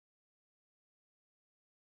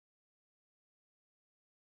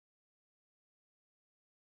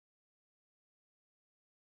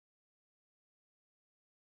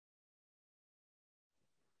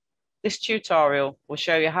This tutorial will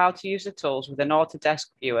show you how to use the tools with an Autodesk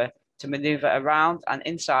viewer to maneuver around and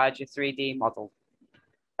inside your 3D model.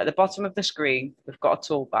 At the bottom of the screen, we've got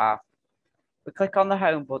a toolbar. We click on the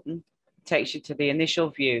Home button, it takes you to the initial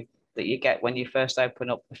view that you get when you first open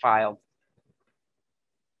up the file.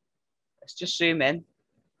 Let's just zoom in.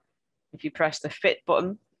 If you press the Fit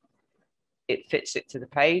button, it fits it to the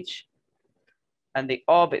page, and the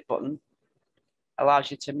Orbit button allows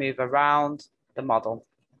you to move around the model.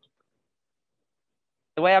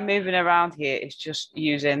 The way I'm moving around here is just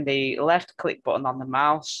using the left click button on the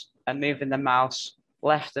mouse and moving the mouse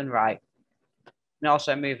left and right. You can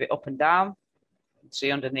also move it up and down,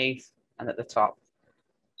 see underneath and at the top.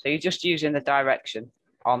 So you're just using the direction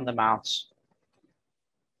on the mouse.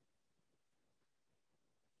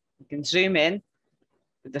 You can zoom in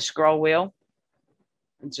with the scroll wheel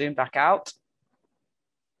and zoom back out.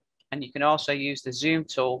 And you can also use the zoom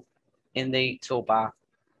tool in the toolbar.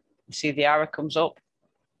 You see the arrow comes up.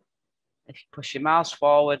 If you push your mouse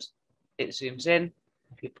forward, it zooms in.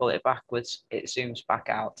 If you pull it backwards, it zooms back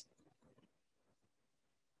out.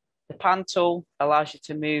 The pan tool allows you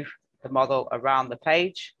to move the model around the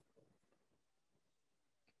page.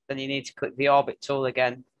 Then you need to click the orbit tool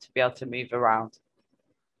again to be able to move around.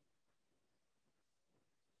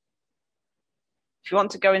 If you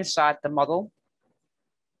want to go inside the model,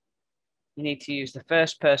 you need to use the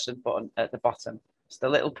first person button at the bottom. It's the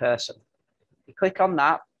little person. You click on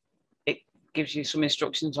that, it gives you some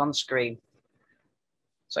instructions on the screen.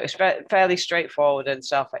 So it's fairly straightforward and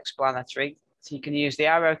self-explanatory. So you can use the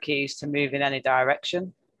arrow keys to move in any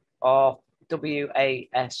direction, or W, A,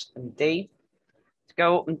 S, and D. To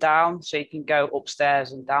go up and down, so you can go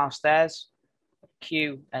upstairs and downstairs,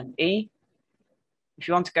 Q and E. If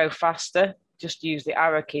you want to go faster, just use the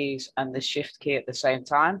arrow keys and the shift key at the same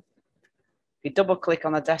time. If you double click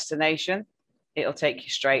on the destination, it'll take you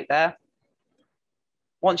straight there.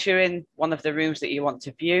 Once you're in one of the rooms that you want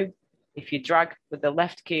to view, if you drag with the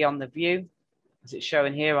left key on the view, as it's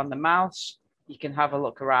showing here on the mouse, you can have a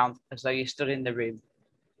look around as though you stood in the room.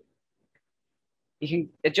 You can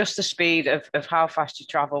adjust the speed of how fast you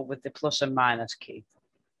travel with the plus and minus key.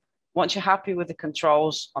 Once you're happy with the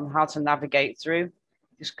controls on how to navigate through,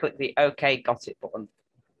 just click the OK, got it button.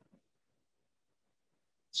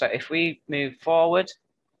 So if we move forward,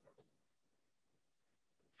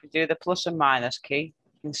 if we do the plus and minus key,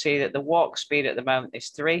 you can see that the walk speed at the moment is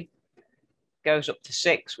 3, goes up to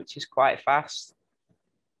 6, which is quite fast.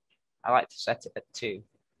 I like to set it at 2.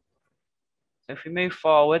 So if we move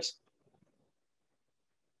forward,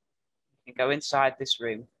 you can go inside this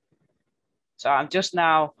room. So I'm just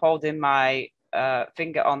now holding my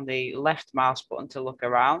finger on the left mouse button to look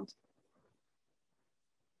around.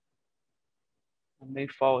 And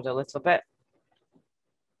move forward a little bit.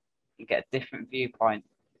 You get a different viewpoint.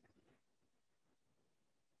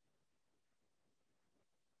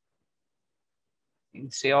 You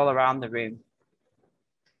can see all around the room.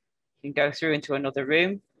 You can go through into another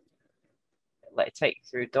room. Let it take you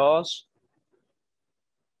through doors.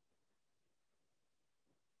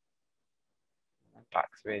 And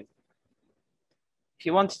back through. If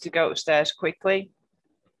you wanted to go upstairs quickly,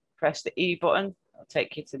 press the E button. It'll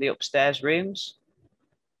take you to the upstairs rooms.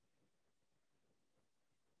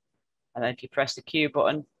 And then if you press the Q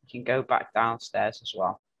button, you can go back downstairs as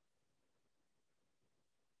well.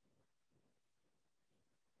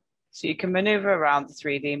 So you can maneuver around the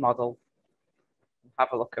 3D model and have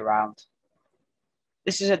a look around.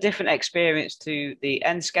 This is a different experience to the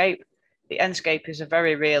Enscape. The Enscape is a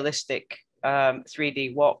very realistic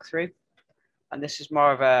 3D walkthrough, and this is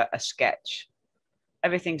more of a sketch.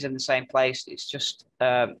 Everything's in the same place, it's just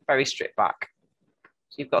very stripped back.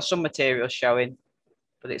 So you've got some materials showing,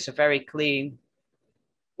 but it's a very clean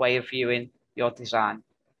way of viewing your design.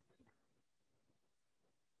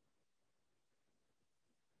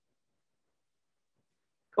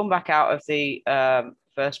 Come back out of the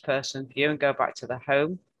first person view and go back to the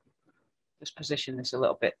home. Just position this a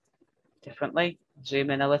little bit differently, zoom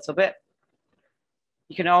in a little bit.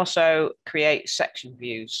 You can also create section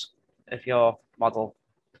views of your model.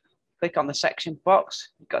 Click on the section box,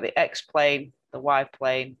 you've got the X plane, the Y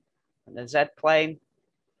plane, and the Z plane,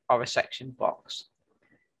 or a section box.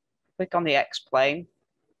 Click on the X plane. You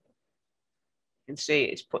can see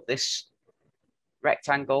it's put this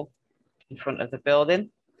rectangle in front of the building.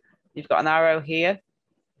 You've got an arrow here,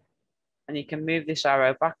 and you can move this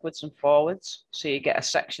arrow backwards and forwards, so you get a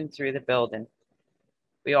section through the building.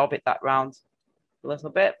 We orbit that round a little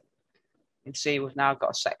bit. You can see we've now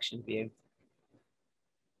got a section view.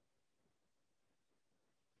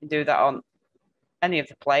 You can do that on any of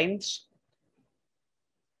the planes.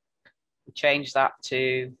 We change that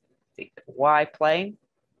to the Y plane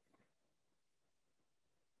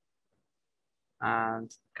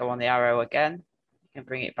and go on the arrow again. You can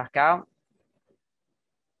bring it back out.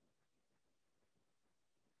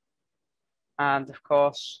 And of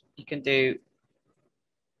course, you can do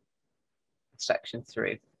section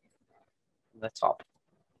through from the top.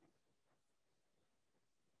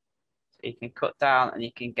 So you can cut down and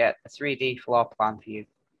you can get a 3D floor plan view.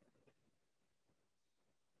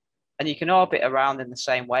 And you can orbit around in the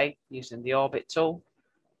same way using the orbit tool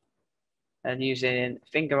and using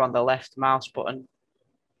finger on the left mouse button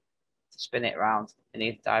to spin it around in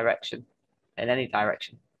either direction, in any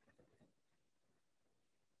direction.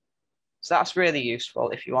 So that's really useful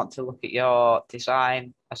if you want to look at your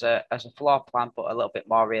design as a floor plan, but a little bit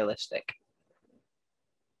more realistic.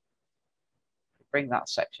 Bring that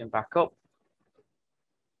section back up.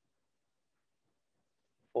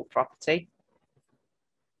 Full property.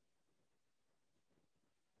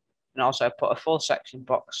 And also put a full section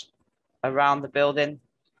box around the building.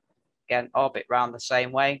 Again, orbit round the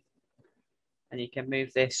same way. And you can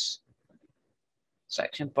move this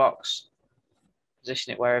section box,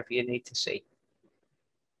 position it wherever you need to see.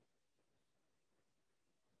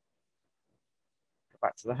 Go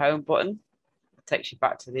back to the home button. It takes you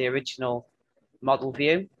back to the original model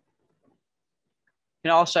view. You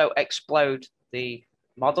can also explode the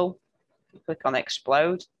model. If you click on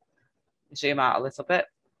explode, zoom out a little bit,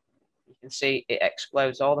 you can see it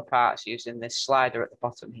explodes all the parts using this slider at the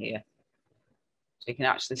bottom here. So you can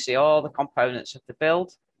actually see all the components of the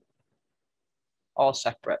build, all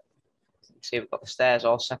separate. So you can see we've got the stairs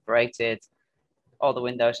all separated, all the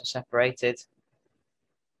windows are separated.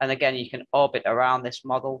 And again, you can orbit around this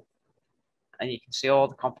model and you can see all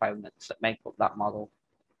the components that make up that model.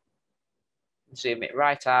 Zoom it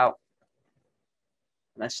right out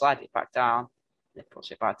and then slide it back down and it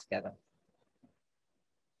puts it back together.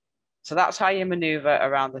 So that's how you maneuver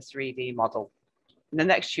around the 3D model. In the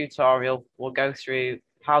next tutorial, we'll go through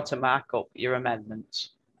how to mark up your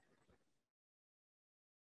amendments.